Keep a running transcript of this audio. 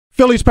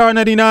Philly's Power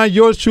 99,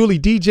 yours truly,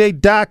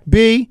 DJ Doc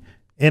B.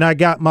 And I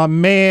got my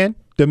man,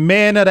 the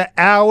man of the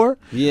hour.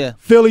 Yeah.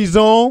 Philly's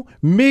own,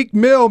 Meek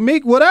Mill.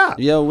 Meek, what up?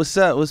 Yo, what's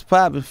up? What's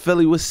poppin'?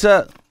 Philly, what's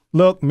up?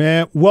 Look,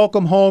 man,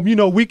 welcome home. You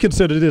know, we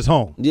consider this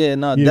home. Yeah,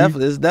 no,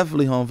 definitely. It's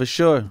definitely home for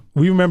sure.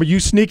 We remember you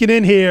sneaking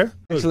in here.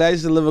 Actually, I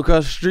used to live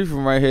across the street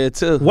from right here,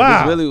 too.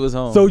 Wow. This really was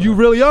home. So you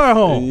really are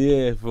home.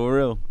 Yeah, for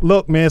real.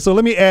 Look, man, so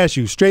let me ask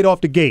you, straight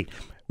off the gate,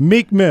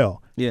 Meek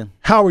Mill, Yeah.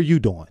 how are you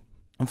doing?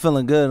 I'm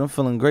feeling good. I'm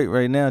feeling great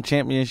right now.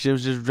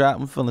 Championships just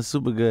dropped. I'm feeling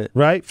super good.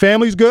 Right?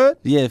 Family's good?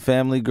 Yeah,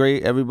 family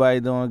great.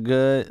 Everybody doing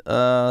good.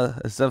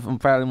 Except for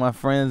probably my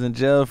friends in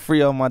jail.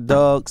 Free all my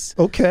dogs.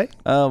 Okay.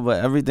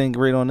 But everything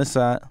great on this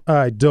side. All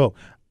right, dope.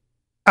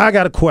 I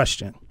got a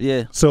question.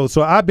 Yeah. So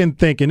I've been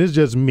thinking, it's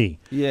just me.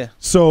 Yeah.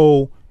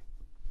 So,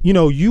 you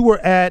know, you were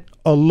at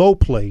a low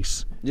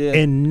place, Yeah.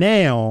 and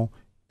now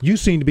you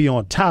seem to be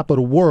on top of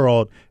the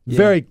world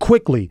very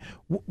quickly.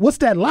 What's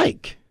that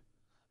like?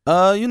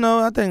 You know,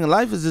 I think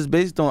life is just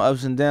based on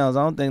ups and downs.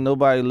 I don't think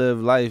nobody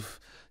live life.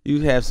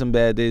 You have some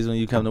bad days when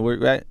you come to work,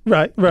 right?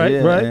 Right.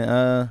 Yeah,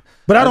 and,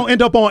 but I don't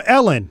end up on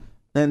Ellen.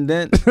 And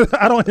then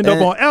I don't end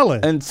up on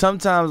Ellen. And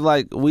sometimes,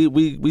 like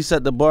we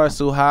set the bar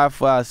so high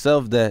for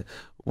ourselves that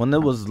when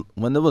it was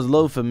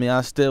low for me,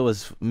 I still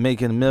was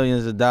making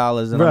millions of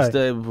dollars, and I'm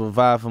still able to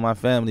provide for my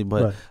family.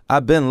 But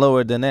I've been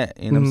lower than that.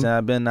 You know what I'm saying?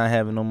 I've been not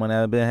having no money.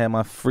 I've been had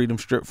my freedom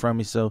stripped from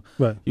me. So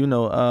you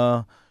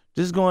know,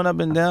 just going up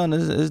and down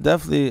is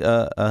definitely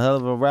a hell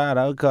of a ride.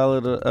 I would call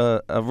it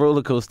a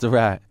roller coaster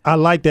ride. I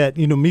like that.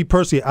 You know, me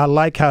personally, I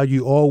like how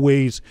you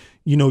always,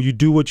 you know, you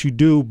do what you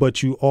do,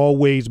 but you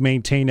always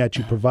maintain that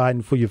you're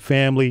providing for your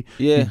family,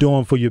 you're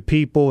doing for your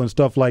people and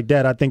stuff like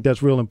that. I think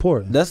that's real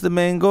important. That's the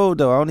main goal,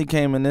 though. I only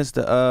came in this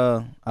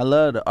to, I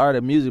love the art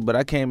of music, but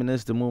I came in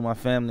this to move my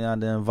family out of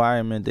the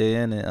environment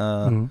they're in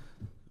and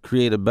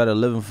create a better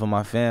living for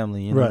my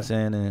family, you know what I'm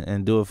saying,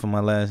 and do it for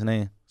my last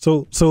name.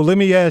 So let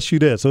me ask you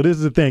this. So this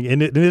is the thing,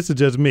 and this is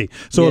just me.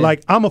 So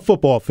like, I'm a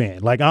football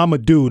fan. Like, I'm a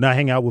dude, and I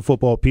hang out with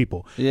football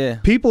people. Yeah.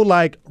 People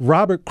like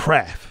Robert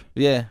Kraft.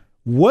 Yeah.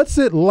 What's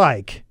it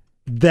like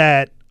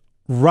that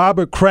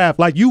Robert Kraft,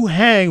 like you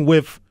hang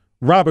with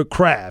Robert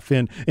Kraft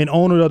and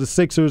owner of the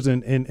Sixers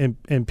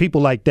and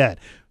people like that?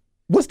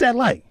 What's that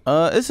like?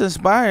 It's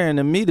inspiring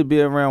to me to be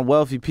around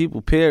wealthy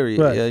people,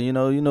 period. Right. You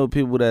know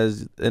people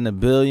that's in the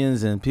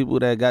billions and people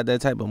that got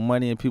that type of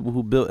money and people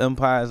who built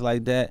empires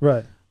like that.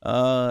 Right.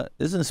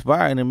 It's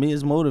inspiring to me.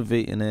 It's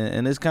motivating,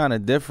 and it's kind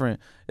of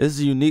different. It's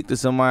unique to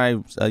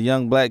somebody, a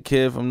young black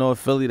kid from North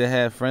Philly, to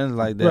have friends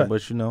like that.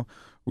 But you know,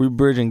 we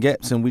bridging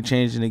gaps and we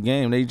changing the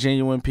game. They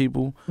genuine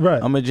people. Right.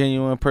 I'm a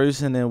genuine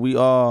person, and we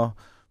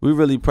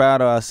really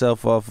proud of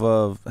ourselves off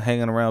of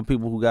hanging around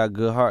people who got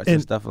good hearts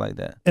and stuff like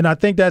that. And I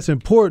think that's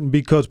important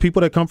because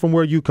people that come from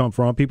where you come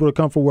from, people that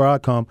come from where I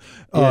come,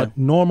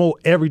 normal,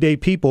 everyday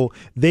people,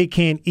 they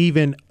can't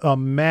even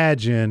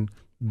imagine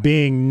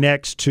being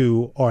next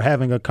to or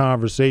having a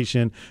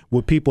conversation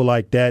with people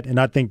like that.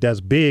 And I think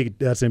that's big.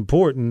 That's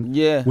important.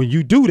 Yeah. When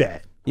you do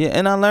that. Yeah,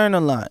 and I learn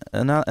a lot,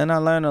 and I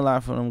learn a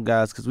lot from them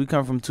guys because we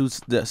come from two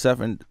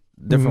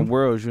different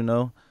worlds. You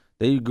know,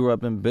 they grew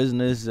up in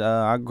business.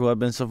 I grew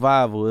up in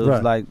survival. It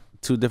was like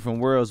two different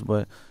worlds,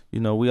 but you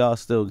know, we all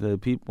still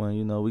good people, and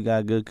you know,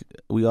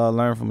 we all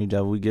learn from each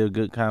other. We get a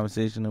good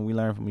conversation, and we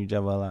learn from each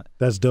other a lot.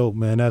 That's dope,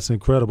 man. That's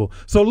incredible.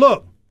 So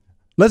look,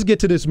 let's get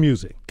to this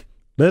music.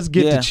 Let's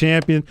get to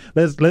Champion.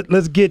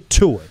 Let's get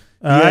to it.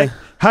 All right.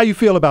 How you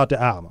feel about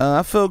the album?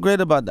 I feel great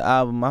about the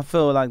album. I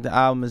feel like the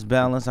album is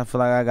balanced. I feel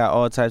like I got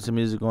all types of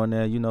music on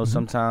there. You know,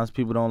 sometimes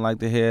people don't like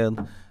to hear.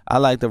 I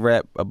like to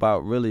rap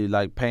about really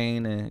like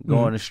pain and go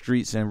on the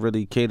streets and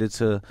really cater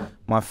to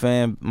my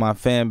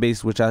fan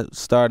base, which I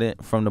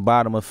started from the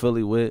bottom of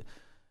Philly with.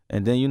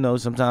 And then, you know,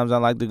 sometimes I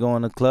like to go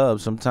in the club.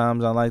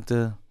 Sometimes I like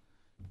to,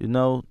 you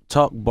know,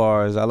 talk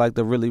bars. I like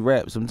to really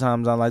rap.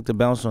 Sometimes I like to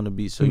bounce on the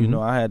beat. So, you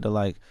know, I had to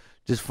like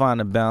just find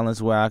a balance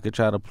where I could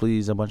try to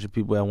please a bunch of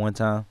people at one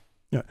time.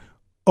 Yeah.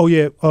 Oh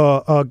yeah.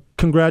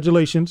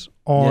 Congratulations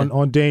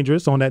on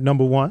Dangerous, on that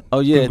 #1. Oh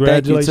yeah,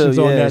 congratulations thank you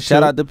too. on Yeah, that.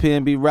 Shout out to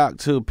PNB Rock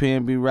too.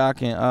 PNB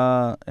Rock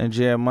and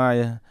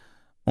Jeremiah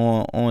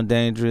on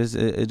Dangerous.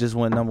 It just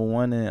went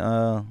 #1,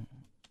 and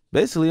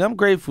basically I'm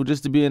grateful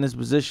just to be in this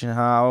position.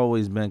 How I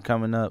always been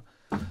coming up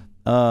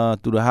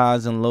through the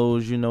highs and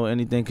lows. You know,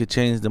 anything could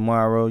change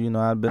tomorrow. You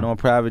know, I've been on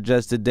private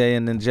jets today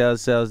and then jail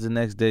cells the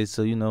next day.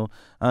 So you know,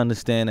 I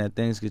understand that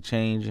things could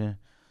change, and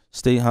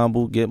stay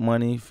humble, get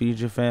money, feed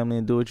your family,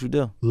 and do what you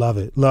do. Love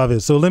it, love it.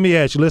 So let me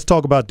ask you, let's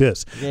talk about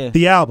this.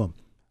 The album.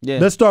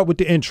 Let's start with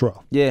the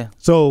intro.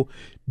 So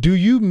do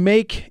you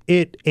make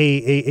it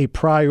a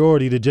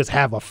priority to just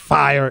have a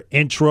fire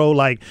intro?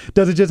 Like,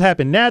 does it just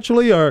happen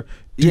naturally, or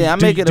I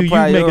make it a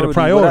priority. You make it a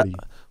priority?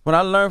 When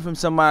I learned from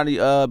somebody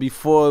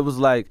before, it was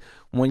like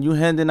when you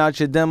handing out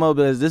your demo,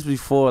 because this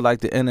before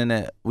like the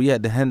internet, we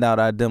had to hand out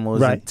our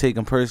demos and take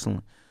them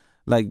personally.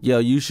 Like, yo,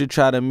 you should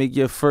try to make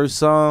your first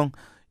song,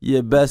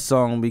 your best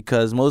song,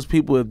 because most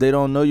people, if they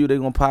don't know you, they're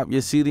going to pop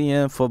your CD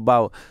in for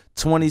about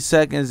 20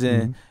 seconds,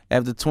 and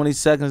after 20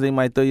 seconds, they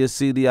might throw your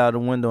CD out the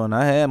window. And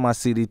I had my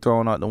CD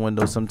thrown out the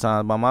window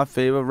sometimes by my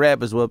favorite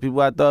rappers. Well, people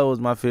I thought was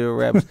my favorite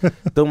rappers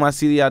throw my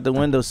CD out the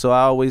window, so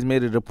I always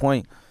made it a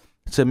point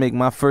to make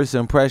my first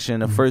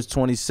impression, the first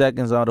 20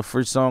 seconds or the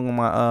first song on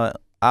my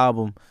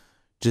album,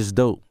 just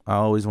dope. I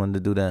always wanted to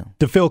do that.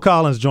 The Phil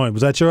Collins joint,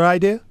 was that your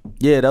idea?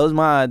 Yeah, that was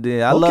my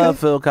idea. I love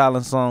Phil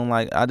Collins' song.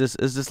 Like, it's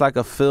just like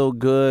a feel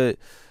good.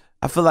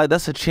 I feel like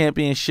that's a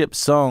championship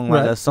song,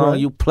 like a song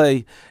you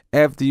play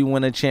after you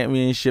win a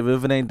championship.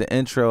 If it ain't the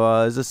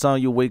intro, it's a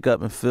song you wake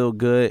up and feel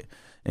good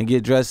and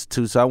get dressed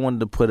to. So I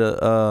wanted to put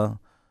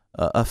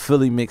a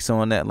Philly mix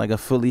on that, like a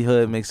Philly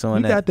hood mix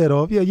on that. You got that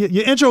off. Yeah,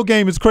 your intro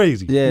game is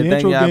crazy. Yeah, your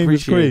intro you. I game is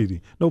appreciate crazy.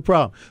 it. No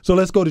problem. So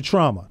let's go to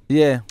Trauma.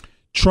 Yeah.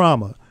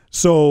 Trauma.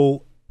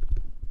 So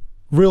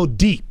real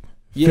deep.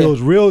 Yeah.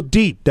 Feels real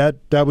deep. That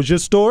was your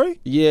story?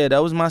 Yeah, that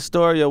was my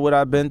story of what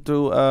I've been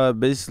through,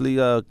 basically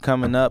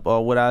coming up,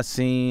 or what I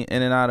seen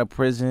in and out of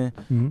prison.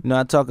 You know,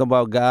 I talk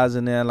about guys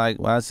in there, like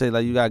when I say,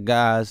 like, you got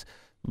guys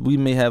we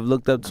may have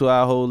looked up to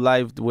our whole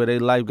life, where their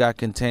life got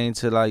contained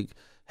to like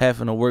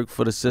having to work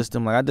for the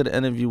system. Like, I did an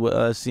interview with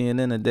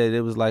CNN today.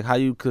 It was like, how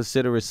you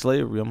consider it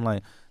slavery? I'm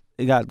like,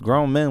 they got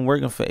grown men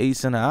working for 8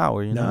 cents an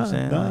hour. You know what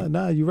I'm saying?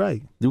 Nah, you're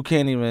right. You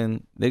can't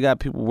even. They got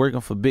people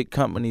working for big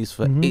companies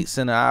for 8 cents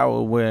an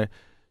hour, where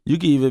you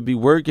can even be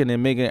working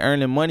and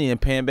earning money and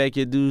paying back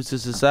your dues to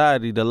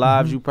society. The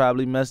lives you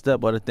probably messed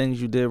up or the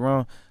things you did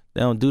wrong,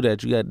 they don't do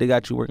that. They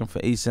got you working for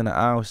 8 cents an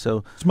hour.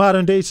 So it's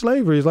modern day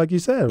slavery, is like you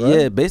said, right?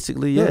 Yeah,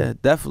 basically, yeah,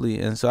 definitely.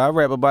 And so I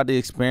rap about the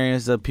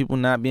experience of people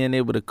not being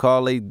able to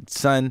call their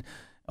son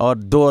or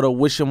daughter,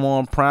 wish them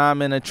on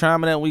prime, and the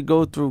trauma that we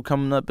go through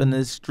coming up in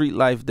this street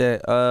life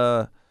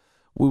that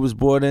we was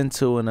born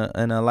into, in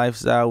a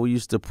lifestyle we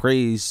used to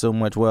praise so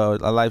much. Well,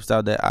 a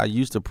lifestyle that I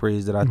used to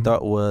praise, that I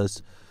thought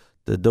was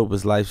the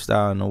dopest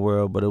lifestyle in the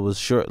world, but it was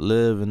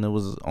short-lived, and it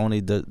was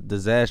only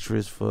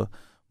disastrous for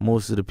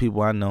most of the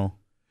people I know.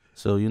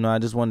 So, you know, I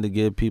just wanted to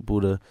give people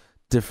the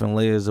different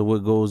layers of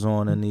what goes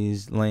on in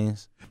these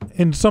lanes.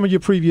 In some of your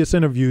previous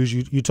interviews,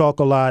 you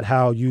talk a lot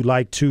how you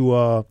like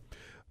to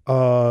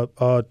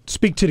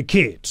speak to the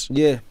kids,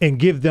 and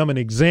give them an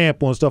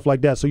example and stuff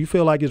like that. So you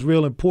feel like it's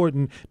real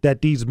important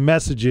that these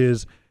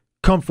messages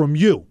come from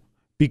you,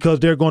 because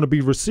they're going to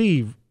be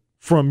received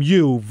from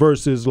you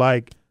versus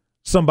like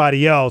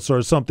somebody else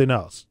or something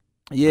else.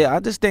 Yeah, I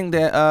just think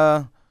that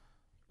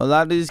a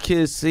lot of these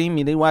kids see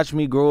me, they watch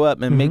me grow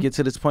up and make it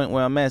to this point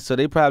where I'm at, so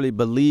they probably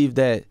believe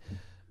that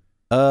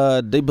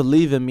they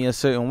believe in me a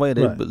certain way.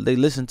 They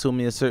listen to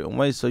me a certain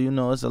way. So, you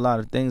know, it's a lot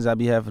of things I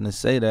be having to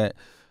say that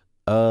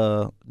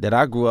that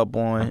I grew up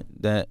on,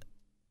 that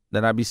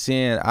I be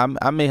seeing.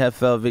 I may have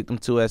fell victim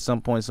to at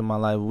some points in my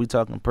life. We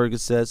talking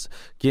Percocets,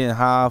 getting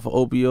high for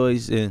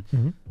opioids,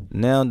 and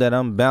now that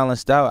I'm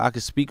balanced out, I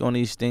can speak on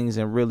these things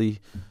and really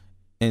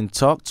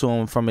talk to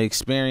them from an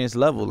experience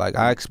level. Like,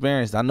 I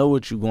know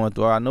what you're going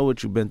through. I know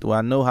what you've been through.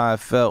 I know how it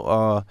felt.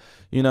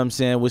 You know what I'm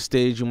saying? What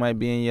stage you might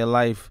be in your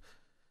life.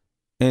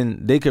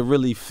 And they could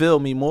really feel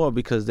me more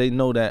because they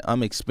know that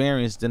I'm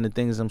experienced in the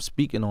things I'm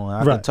speaking on.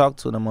 I can talk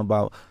to them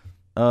about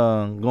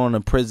going to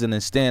prison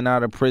and staying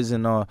out of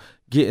prison, or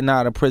getting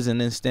out of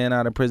prison and staying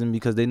out of prison,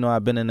 because they know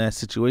I've been in that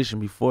situation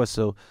before.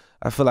 So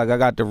I feel like I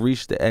got the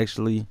reach to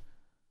actually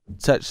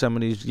touch some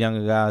of these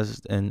younger guys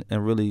and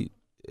really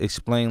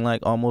explain,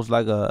 like almost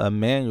like a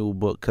manual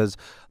book, because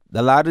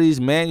a lot of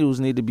these manuals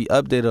need to be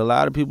updated. A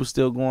lot of people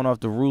still going off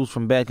the rules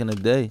from back in the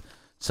day.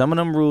 Some of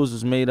them rules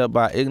was made up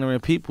by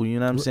ignorant people, you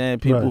know what I'm saying?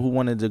 People who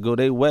wanted to go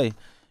their way.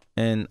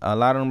 And a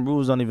lot of them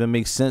rules don't even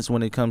make sense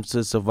when it comes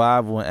to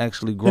survival and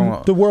actually growing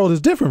up. The world is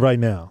different right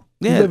now.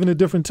 Yeah. We live in a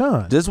different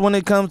time. Just when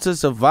it comes to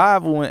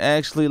survival and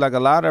actually, like, a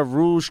lot of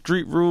rules,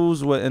 street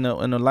rules, in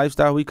the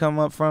lifestyle we come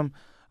up from,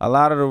 a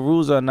lot of the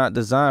rules are not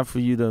designed for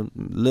you to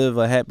live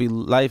a happy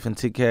life and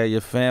take care of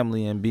your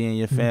family and be in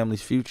your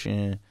family's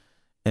future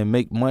and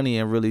make money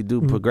and really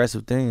do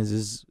progressive things.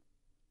 It's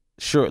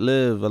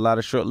short-lived, a lot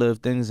of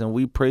short-lived things, and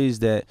we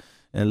praised that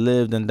and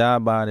lived and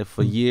died by it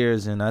for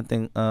years. And I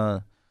think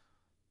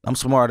I'm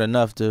smart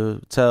enough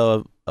to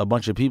tell a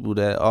bunch of people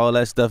that all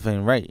that stuff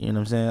ain't right. You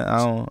know what I'm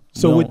saying?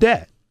 So with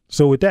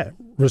that,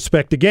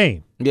 respect the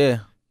game. Yeah.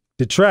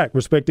 The track,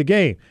 respect the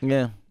game.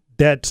 Yeah.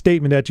 That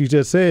statement that you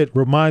just said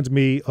reminds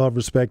me of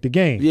respect the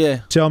game.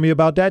 Yeah. Tell me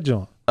about that,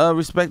 John.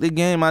 Respect the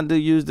game. I do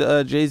use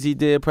the Jay-Z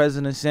Dead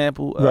President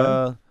sample.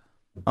 I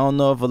don't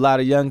know if a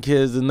lot of young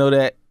kids know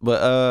that,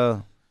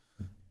 but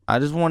I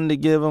just wanted to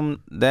give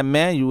them that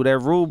manual, that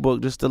rule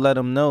book, just to let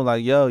them know,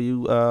 like, yo,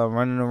 you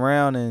running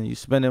around and you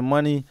spending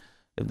money.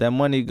 If that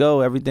money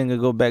go, everything will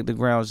go back to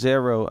ground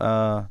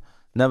zero.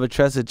 Never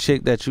trust a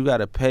chick that you got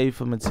to pay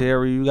for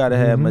material. You got to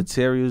have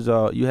materials,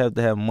 or you have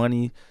to have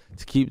money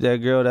to keep that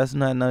girl. That's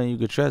not nothing you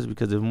could trust,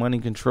 because if money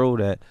control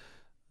that,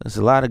 there's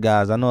a lot of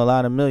guys. I know a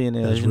lot of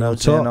millionaires. That's you know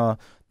what I'm saying?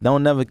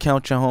 Don't never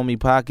count your homie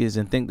pockets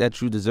and think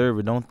that you deserve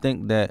it. Don't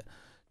think that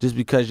just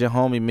because your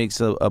homie makes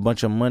a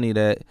bunch of money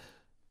that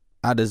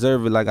I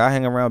deserve it. Like, I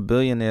hang around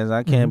billionaires.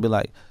 I can't be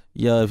like,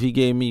 yo, if he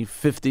gave me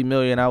 50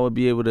 million, I would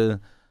be able to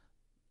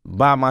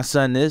buy my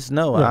son this.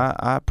 No, Right.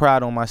 I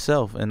pride on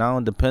myself, and I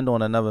don't depend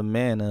on another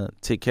man to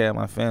take care of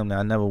my family.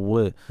 I never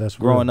would. That's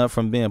Growing real. up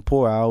from being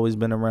poor, I always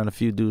been around a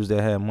few dudes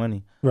that had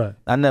money. Right.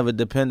 I never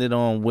depended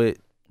on what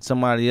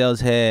somebody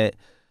else had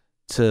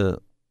to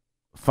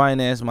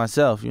finance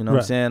myself, you know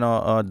what I'm saying,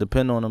 or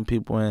depend on them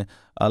people. And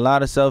a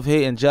lot of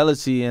self-hate and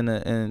jealousy, and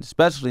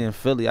especially in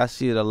Philly, I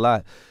see it a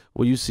lot,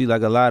 where you see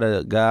like a lot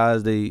of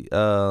guys, they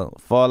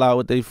fall out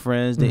with their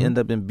friends, they end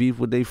up in beef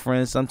with their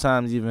friends,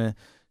 sometimes even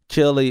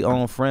kill their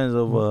own friends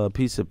over a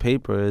piece of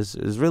paper. It's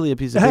really a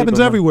piece of paper. It happens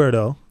everywhere,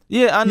 though.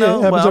 Yeah, I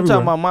know, but I'm everywhere.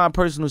 talking about my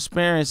personal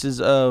experiences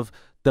of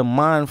the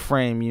mind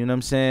frame, you know what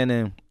I'm saying?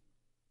 And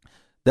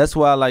that's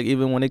why, like,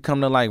 even when it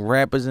come to like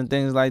rappers and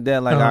things like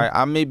that, like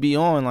I may be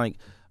on, like,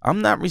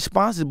 I'm not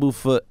responsible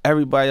for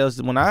everybody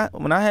else. When I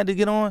had to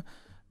get on,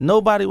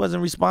 nobody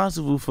wasn't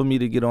responsible for me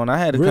to get on. I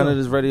had to come to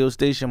this radio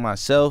station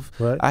myself.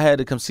 Right. I had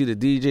to come see the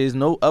DJs.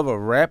 No other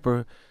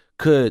rapper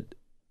could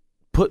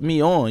put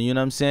me on, you know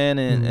what I'm saying?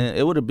 And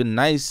it would have been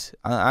nice.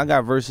 I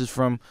got verses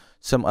from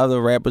some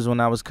other rappers when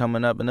I was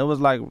coming up, and it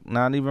was like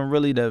not even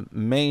really the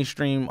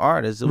mainstream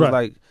artists. It was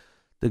like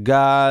the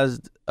guys,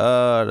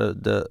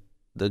 the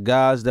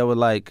guys that were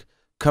like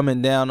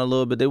coming down a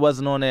little bit. They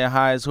wasn't on their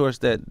highest horse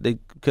that they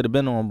could have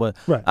been on. But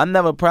I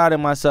never prided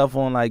myself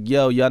on like,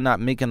 yo, y'all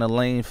not making a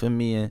lane for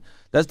me. And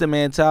that's the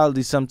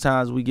mentality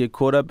sometimes we get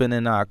caught up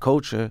in our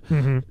culture,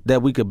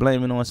 that we could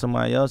blame it on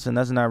somebody else, and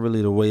that's not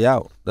really the way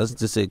out. That's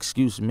just an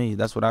excuse to me.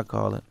 That's what I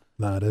call it.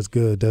 Nah, that's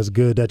good. That's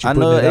good that you I put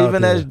know that out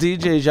even there. as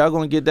DJs, y'all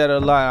gonna get that a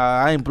lot.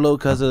 I ain't blow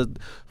because of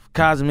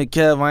Cosmic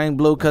Kev. I ain't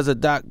blow because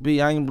of Doc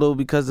B. I ain't blow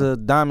because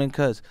of Diamond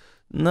Cuts.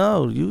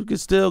 No, you can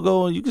still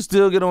go. You can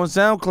still get on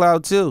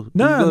SoundCloud too.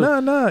 Nah.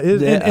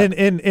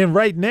 And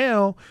right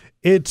now,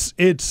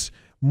 it's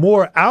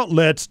more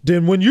outlets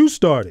than when you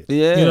started.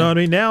 Yeah, you know what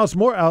I mean. Now it's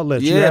more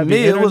outlets. Yeah,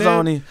 me. It was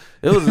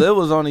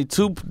only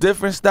 2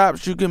 different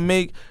stops you can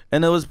make,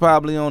 and it was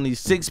probably only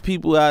 6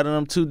 people out of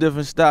them 2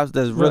 different stops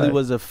that really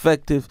was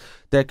effective,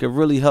 that could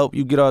really help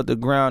you get off the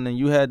ground. And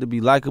you had to be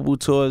likable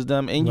towards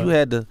them, and you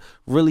had to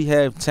really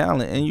have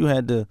talent, and you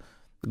had to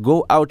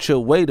go out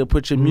your way to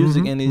put your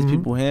music in these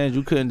people's hands.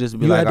 You couldn't just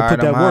be you like, had to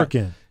put that work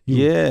in.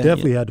 You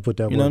definitely had to put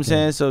that work in. You know what I'm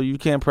saying? So you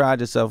can't pride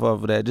yourself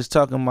off of that. Just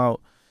talking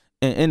about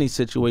in any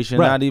situation,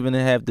 not even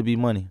have to be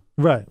money.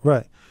 Right.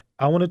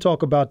 I want to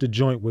talk about the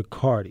joint with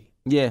Cardi.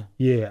 Yeah.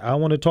 I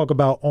want to talk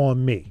about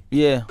On Me.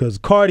 Yeah. Because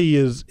Cardi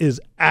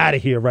is out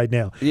of here right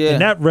now. Yeah.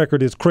 And that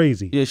record is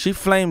crazy. Yeah, she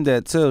flamed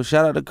that too.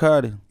 Shout out to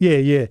Cardi.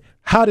 Yeah.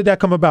 How did that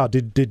come about?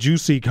 Did you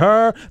seek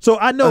her? So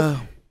I know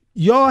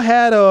y'all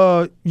had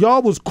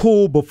y'all was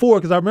cool before,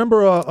 because I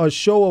remember a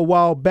show a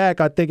while back.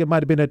 I think it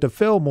might have been at the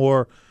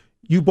Fillmore.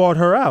 You bought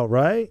her out,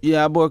 right?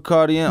 Yeah, I bought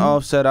Cardi and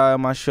Offset out at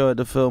my show at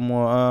the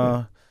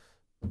Fillmore.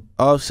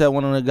 Offset,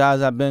 one of the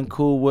guys I've been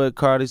cool with.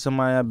 Cardi,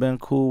 somebody I've been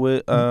cool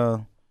with.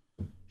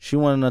 She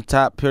one of the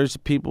top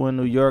people in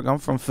New York. I'm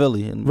from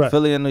Philly, and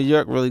Philly and New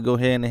York really go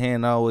hand in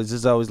hand.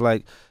 It's always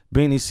like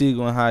Beanie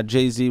Siegel and how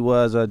Jay-Z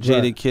was, or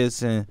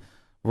Jadakiss and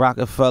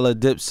Rockefeller,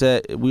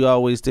 Dipset. We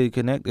always stay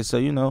connected. So,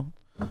 you know,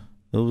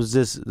 that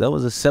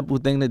was a simple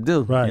thing to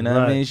do. Right, you know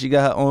what I mean? She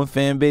got her own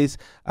fan base.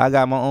 I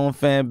got my own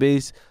fan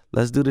base.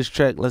 Let's do this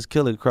track. Let's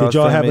kill it. Did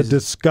y'all have a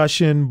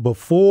discussion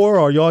before,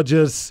 or y'all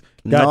just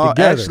got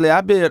together? Actually,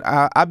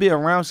 I be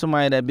around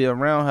somebody that be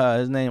around her.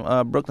 His name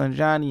Brooklyn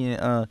Johnny,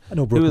 and I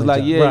know Brooklyn he was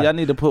like, Johnny. y'all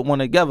need to put one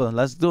together.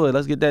 Let's do it.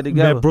 Let's get that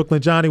together. Met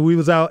Brooklyn Johnny. We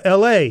was out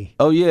L.A.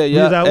 Oh yeah. We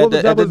was out,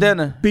 at the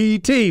dinner.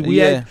 BET. We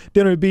had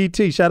dinner at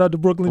BET. Shout out to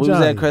Brooklyn Johnny. We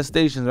was at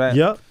Crustaceans, right?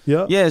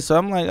 Yep. Yeah, so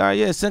I'm like, all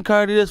right, send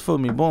Cardi this for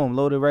me. Boom,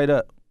 load it right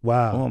up.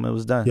 Wow. Boom, it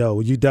was done. Yo,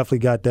 you definitely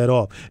got that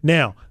off.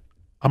 Now,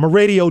 I'm a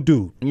radio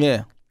dude.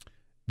 Yeah.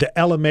 The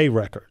LMA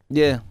record.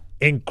 Yeah.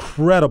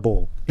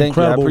 Incredible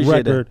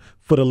record that.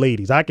 For the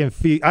ladies. I can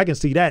see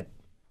that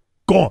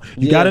gone.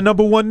 You got a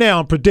 #1 now.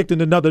 I'm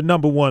predicting another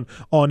 #1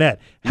 on that.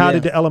 How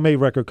did the LMA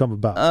record come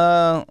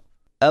about?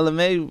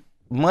 LMA,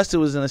 Mustard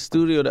was in the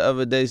studio the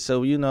other day,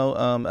 so you know,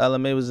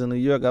 LMA was in New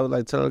York. I was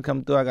like, tell her to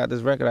come through. I got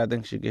this record I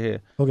think she could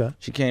hear. Okay.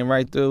 She came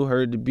right through,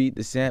 heard the beat,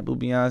 the sample,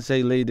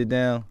 Beyonce laid it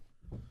down.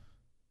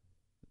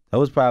 That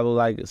was probably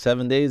like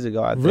 7 days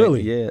ago, I think.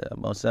 Really? Yeah,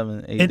 about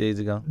 7-8 days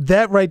ago.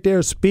 That right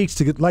there speaks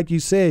to, like you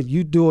said,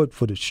 you do it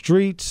for the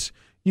streets,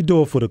 you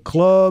do it for the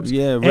clubs,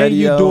 radio, and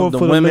you do it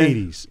for women, the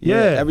ladies. Yeah,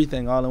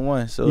 everything all in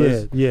one. So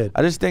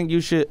I just think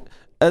you should,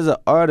 as an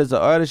artist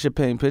should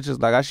paint pictures.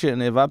 Like I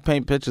shouldn't, if I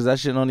paint pictures, I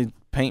shouldn't only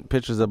paint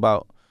pictures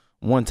about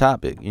one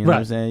topic. You know what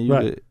I'm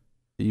saying?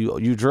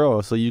 You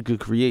draw so you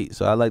could create.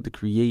 So I like to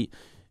create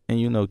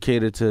and, you know,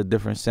 cater to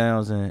different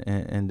sounds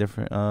and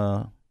different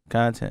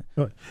content.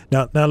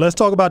 Now let's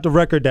talk about the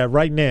record that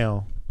right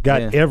now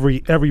got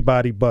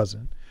everybody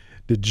buzzing.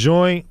 The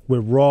joint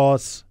with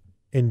Ross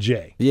and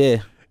Jay.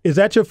 Yeah. Is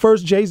that your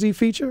first Jay-Z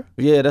feature?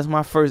 Yeah, that's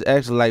my first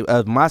actually, like,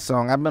 of my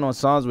song. I've been on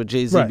songs with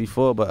Jay-Z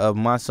before, but of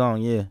my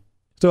song, yeah.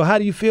 So how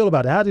do you feel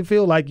about it? How do you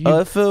feel like you?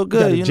 It feel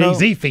good. You got a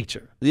Jay-Z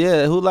feature.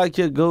 Yeah. Who like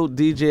your GOAT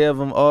DJ of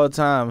them all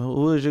time?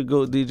 Who is your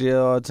GOAT DJ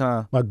of all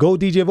time? My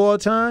GOAT DJ of all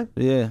time?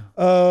 Yeah.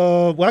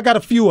 Well, I got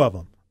a few of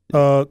them.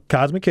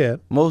 Cosmic Kev.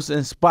 Most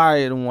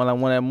inspired one, like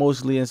one that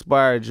mostly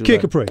inspired you.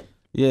 Kid Capri.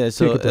 Yeah,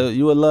 so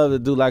you would love to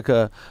do like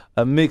a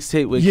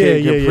mixtape with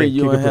Kid Capri,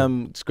 you and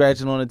him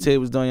scratching on the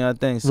tables doing your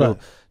thing. So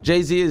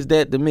Jay-Z is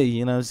that to me,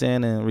 you know what I'm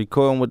saying? And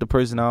recording with the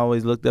person I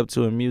always looked up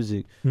to in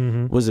music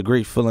was a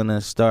great feeling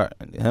to start.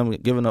 Him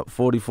giving up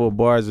 44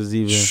 bars was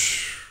even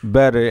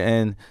better.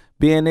 And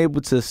being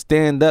able to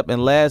stand up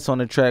and last on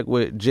the track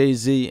with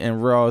Jay-Z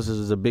and Ross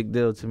is a big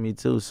deal to me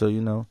too. So,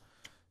 you know,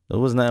 it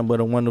was nothing but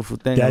a wonderful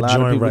thing. That a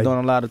lot of people right.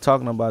 don't a lot of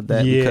talking about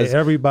that. Yeah, because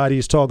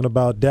everybody's talking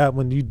about that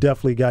one. You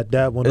definitely got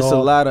that one. It's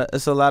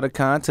a lot of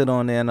content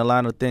on there and a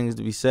lot of things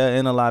to be said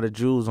and a lot of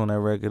jewels on that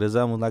record. It's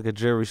almost like a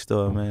jewelry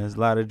store, man. There's a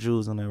lot of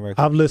jewels on that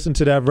record. I've listened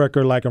to that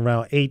record like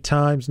around 8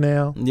 times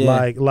now.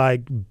 Yeah.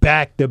 Like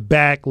back to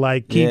back,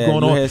 like keep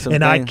going on.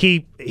 And I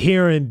keep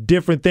hearing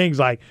different things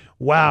like,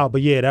 wow,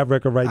 but yeah, that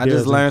record right there. I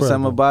just learned incredible.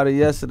 something about it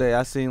yesterday.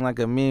 I seen like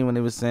a meme when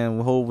they was saying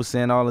Hov was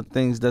saying all the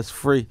things that's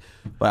free,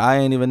 but I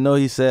didn't even know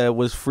he said it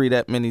was free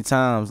that many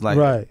times.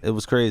 Like it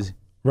was crazy.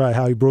 Right,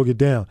 how he broke it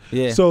down.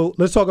 Yeah. So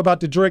let's talk about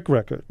the Drake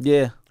record.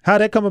 Yeah.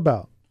 How'd that come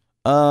about?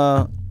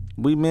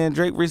 Me and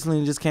Drake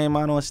recently just came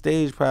out on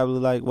stage probably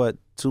like what,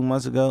 2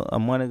 months ago, a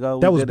month ago.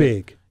 That was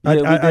big.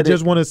 I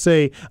just want to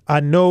say, I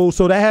know,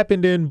 so that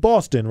happened in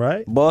Boston,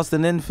 right?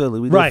 Boston and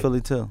Philly. We did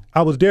Philly too.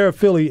 I was there at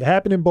Philly. It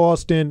happened in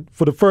Boston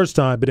for the first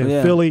time, but in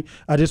Philly,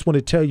 I just want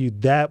to tell you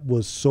that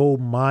was so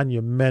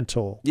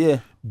monumental. Yeah.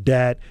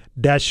 That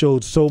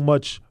showed so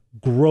much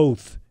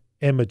growth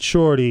and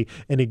maturity.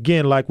 And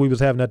again, like we was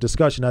having that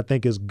discussion, I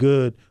think it's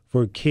good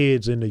for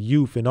kids and the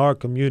youth in our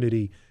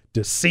community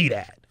to see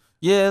that.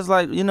 Yeah, it's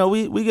like, you know,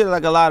 we get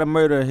like a lot of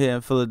murder here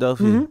in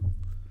Philadelphia.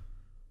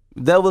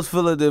 That was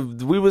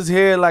Philadelphia. We was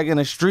here like in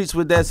the streets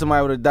with that.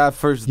 Somebody would have died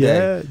first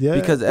day.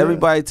 Because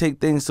everybody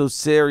take things so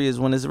serious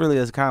when it's really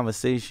a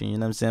conversation. You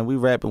know what I'm saying? We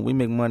rapping, we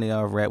make money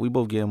off rap. We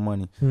both getting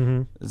money.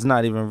 It's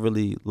not even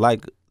really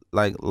like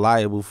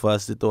liable for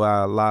us to throw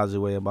our lives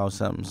away about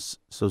something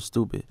so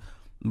stupid.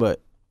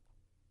 But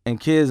in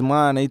kids'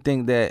 mind, they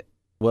think that,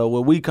 well,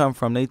 where we come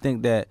from, they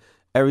think that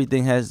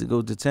everything has to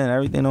go to 10.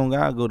 Everything don't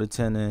gotta go to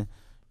 10. And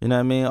you know what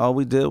I mean? All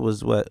we did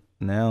was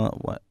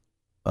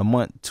a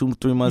month,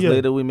 2-3 months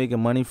later, we making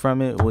money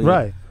from it.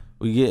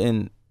 We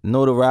getting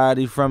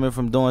notoriety from it,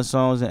 from doing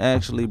songs and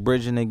actually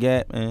bridging the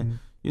gap. And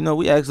you know,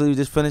 we actually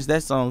just finished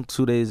that song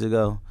 2 days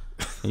ago.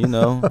 You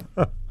know,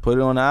 put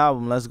it on the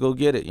album. Let's go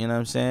get it. You know what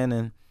I'm saying?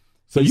 And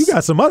so you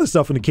got some other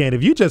stuff in the can.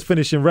 If you just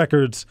finishing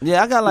records,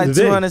 I got like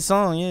 200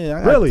 songs.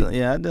 Yeah,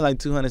 really? I did like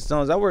 200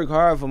 songs. I work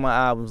hard for my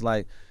albums.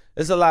 Like,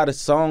 it's a lot of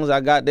songs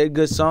I got. They're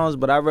good songs,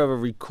 but I rather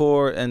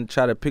record and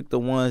try to pick the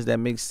ones that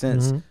make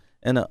sense.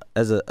 And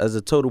as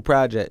a total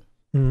project.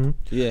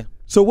 Yeah.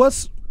 So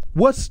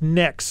what's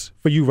next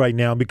for you right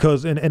now?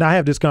 Because and I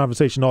have this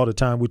conversation all the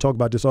time. We talk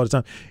about this all the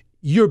time.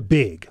 You're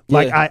big.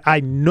 Like I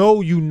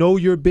know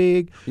you're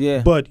big.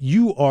 Yeah. But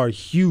you are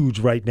huge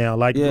right now.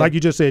 Like you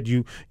just said,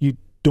 you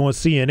doing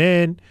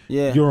CNN.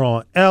 Yeah. You're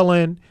on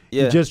Ellen.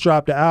 Yeah. You just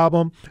dropped the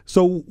album.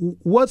 So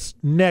what's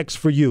next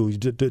for you?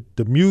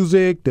 The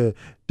music,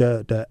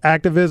 the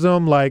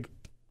activism, like.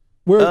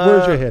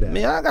 Where's your head at?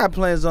 Man, I got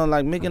plans on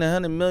like making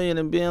 $100 million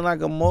and being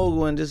like a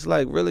mogul and just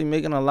like really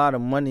making a lot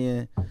of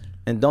money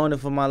and doing it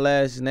for my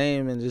last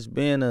name and just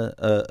being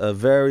a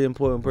very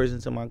important person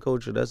to my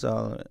culture. That's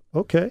all.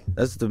 Okay.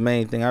 That's the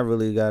main thing I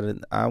really got.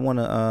 I want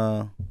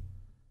to.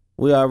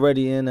 We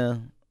already in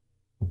a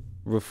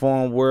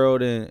reform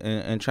world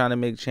and trying to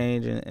make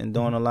change and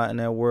doing a lot in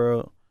that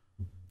world.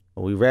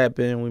 We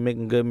rapping, we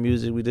making good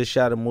music. We just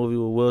shot a movie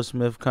with Will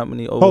Smith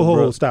Company.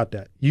 Hold, stop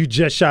that. You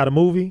just shot a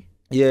movie?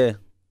 Yeah.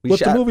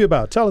 What's the movie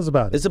about? Tell us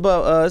about it. It's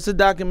about it's a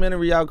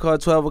documentary out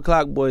called 12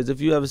 O'Clock Boys. If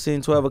you ever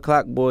seen 12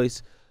 O'Clock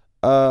Boys,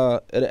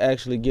 it'll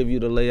actually give you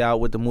the layout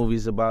what the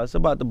movie's about. It's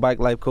about the bike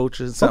life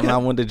culture, something I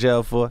went to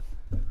jail for.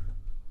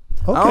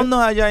 Okay. I don't know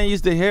how y'all ain't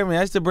used to hear me.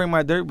 I used to bring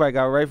my dirt bike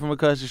out right from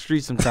across the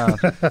street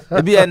sometimes.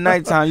 It'd be at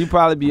nighttime. You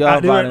probably be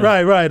off by then.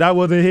 Right. I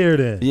wasn't here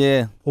then.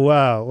 Yeah.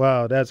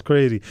 Wow, that's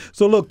crazy.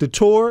 So look, the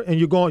tour, and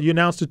you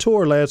announced the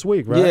tour last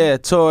week, right? Yeah,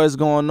 tour is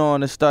going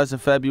on. It starts in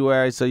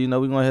February, so you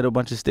know we're gonna hit a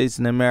bunch of states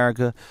in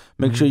America.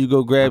 Make sure you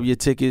go grab your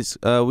tickets.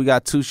 We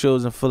got 2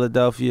 shows in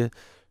Philadelphia.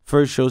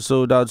 First show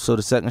sold out, so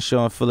the second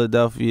show in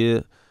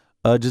Philadelphia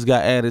just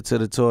got added to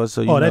the tour.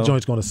 So that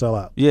joint's gonna sell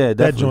out. Yeah,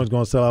 definitely. That joint's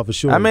gonna sell out for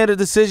sure. I made a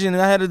decision.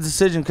 I had a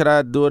decision. Could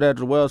I do it at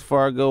the Wells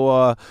Fargo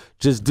or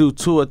just do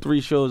 2 or 3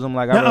 shows? I'm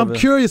like, I'm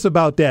curious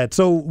about that.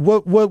 So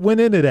what went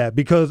into that?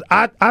 Because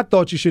I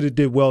thought you should have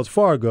did Wells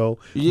Fargo,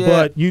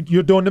 but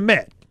you're doing the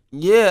Met.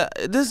 Yeah,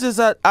 this is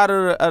out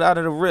of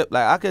the rip.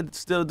 Like I could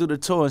still do the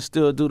tour and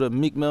still do the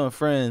Meek Mill and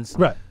Friends.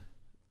 Right.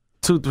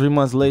 2-3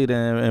 months later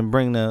and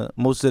bring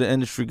most of the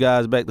industry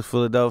guys back to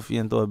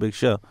Philadelphia and throw a big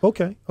show.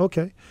 Okay.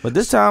 But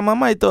this time I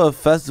might throw a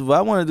festival.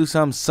 I want to do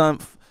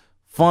something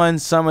fun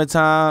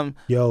summertime.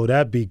 Yo,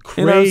 that'd be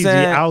crazy. You know what I'm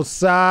saying?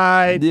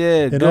 Outside.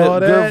 Yeah, and good, all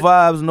that. good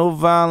vibes, no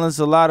violence,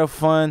 a lot of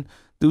fun.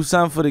 Do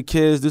something for the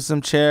kids, do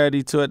some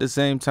charity too at the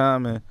same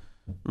time, and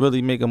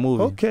really make a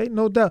movie. Okay,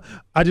 no doubt.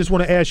 I just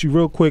want to ask you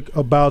real quick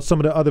about some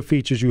of the other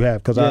features you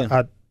have, because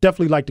I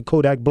definitely like the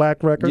Kodak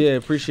Black record. Yeah,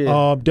 appreciate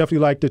it. Definitely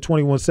like the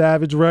 21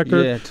 Savage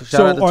record. Yeah,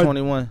 shout out to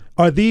 21.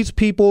 Are these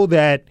people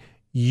that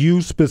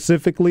you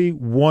specifically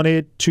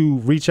wanted to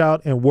reach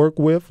out and work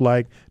with?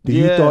 Like, do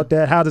you thought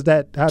that? How did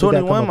that come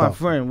 21, my about?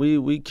 friend.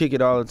 We kick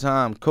it all the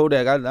time.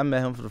 Kodak, I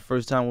met him for the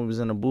first time when we was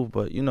in the booth,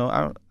 but you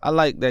know, I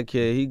like that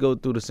kid. He go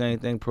through the same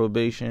thing,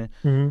 probation.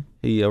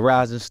 He a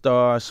rising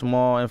star,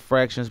 small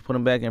infractions, put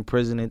him back in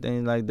prison and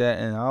things like that.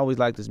 And I always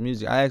liked his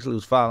music. I actually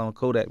was following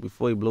Kodak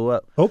before he blew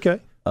up.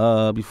 Okay.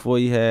 Before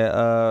he had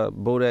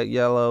Bodak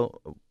Yellow.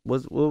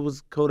 What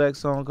was Kodak's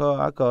song called?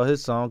 I call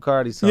his song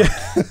Cardi's song.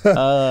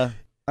 Yeah.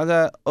 I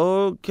got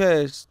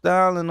okay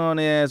styling on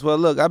the ass. Well,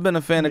 look, I've been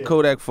a fan of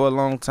Kodak for a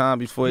long time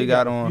before he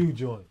got on.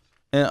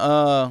 And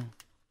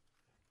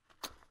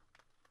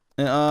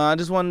I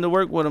just wanted to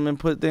work with him and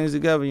put things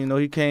together. You know,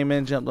 he came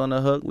in, jumped on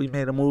the hook. We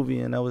made a movie,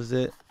 and that was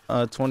it.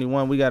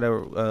 21, we got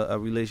a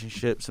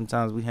relationship.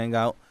 Sometimes we hang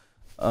out.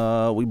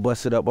 We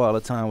bust it up all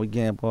the time. We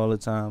gamble all the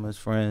time as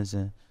friends,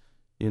 and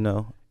you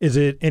know. Is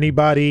it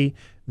anybody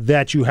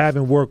that you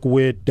haven't worked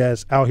with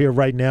that's out here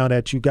right now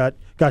that you got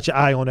your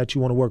eye on that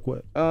you want to work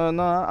with?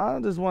 No, I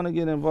just want to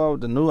get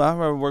involved with the new. I've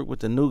ever worked with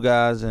the new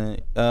guys,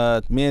 and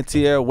me and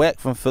Tierra Whack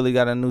from Philly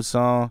got a new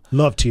song.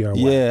 Love Tierra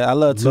Whack. Yeah, I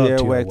love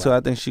Tierra Whack too. I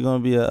think she's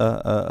gonna be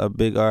a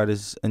big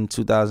artist in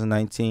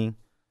 2019.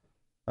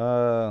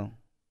 Not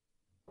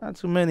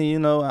too many, you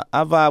know.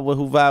 I vibe with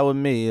who vibe with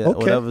me. Okay.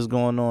 Whatever's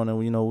going on,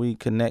 and you know, we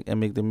connect and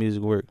make the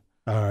music work.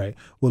 All right.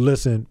 Well,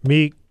 listen,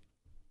 Meek,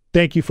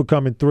 thank you for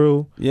coming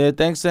through. Yeah,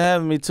 thanks for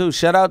having me too.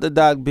 Shout out to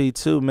Doc B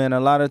too, man. A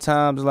lot of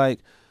times, like,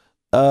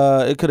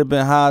 it could have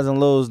been highs and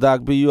lows.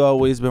 Doc B, you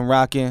always been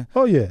rocking.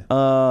 Oh yeah.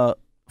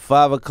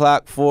 5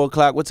 o'clock, 4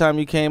 o'clock. What time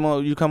you came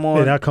on? You come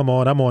on? And I come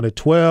on. I'm on at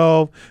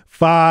 12,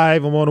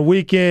 5. I'm on the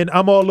weekend.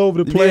 I'm all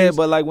over the place. Yeah,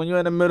 but like when you're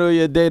in the middle of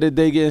your day to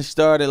day getting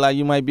started, like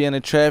you might be in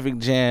a traffic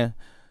jam.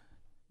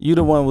 You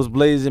the one was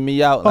blazing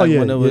me out. Like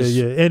when it was...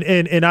 yeah.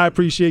 And I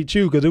appreciate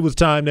you, because it was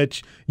time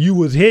that you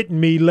was hitting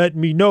me, letting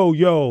me know,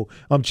 yo,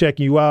 I'm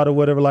checking you out or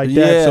whatever like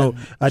that. So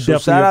I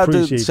definitely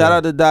appreciate that. Shout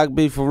out to Doc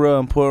B for real,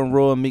 important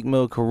role in Meek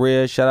Mill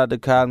career. Shout out to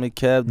Cosmic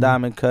Kev,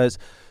 Diamond Cuts,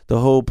 the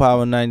whole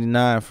Power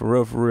 99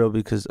 for real,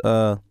 because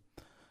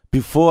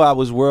before I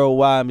was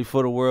worldwide,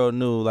 before the world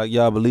knew, like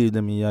y'all believed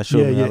in me, y'all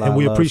showed me a lot and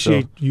we of love,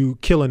 appreciate you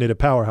killing it at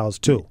Powerhouse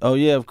too. Oh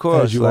yeah, of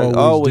course, as you like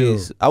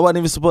always. I wasn't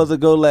even supposed to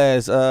go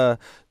last.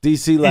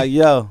 DC, like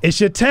yo, it's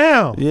your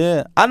town.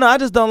 Yeah, I know. I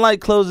just don't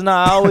like closing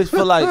out. I always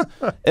feel like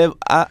if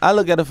I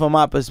look at it from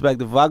my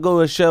perspective, if I go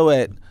to a show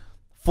at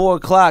 4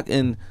 o'clock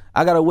and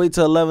I gotta wait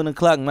till 11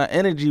 o'clock, my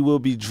energy will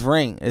be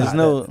drained.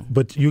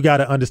 But you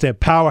gotta understand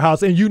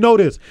Powerhouse, and you know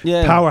this.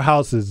 Yeah.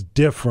 Powerhouse is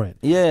different.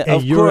 Yeah,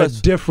 and you're a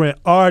different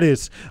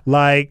artist.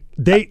 Like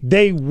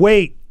they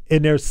wait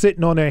and they're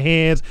sitting on their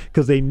hands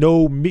because they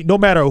know Meek. No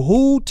matter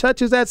who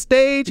touches that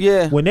stage,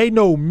 when they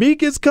know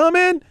Meek is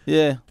coming,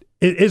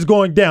 it's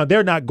going down.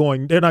 They're not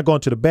going to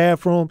the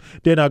bathroom.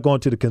 They're not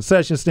going to the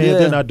concession stand.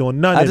 They're not doing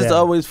none of that. I just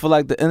always feel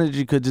like the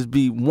energy could just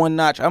be one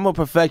notch. I'm a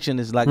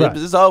perfectionist. Like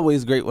it's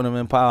always great when I'm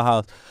in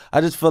Powerhouse.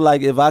 I just feel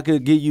like if I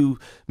could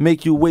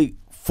make you wait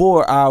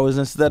 4 hours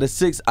instead of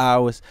 6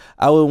 hours,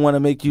 I would want to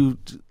make you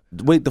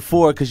wait the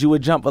 4 because you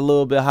would jump a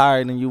little bit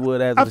higher than you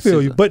would after the 6. I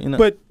feel you,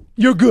 but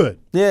you're good.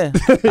 Yeah,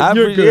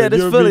 you're good. Yeah,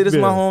 this Philly, this is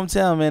my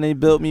hometown, man. They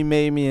built me,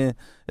 made me, and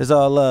it's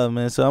all love,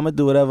 man. So I'm gonna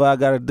do whatever I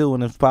gotta do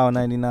when it's Power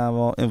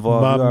 99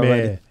 involved. My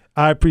man,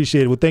 I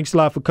appreciate it. Well, thanks a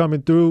lot for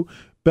coming through.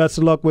 Best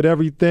of luck with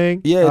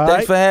everything. Yeah,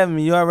 thanks for having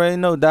me. You already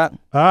know, Doc.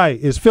 All right,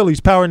 it's Philly's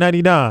Power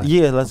 99.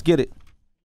 Yeah, let's get it.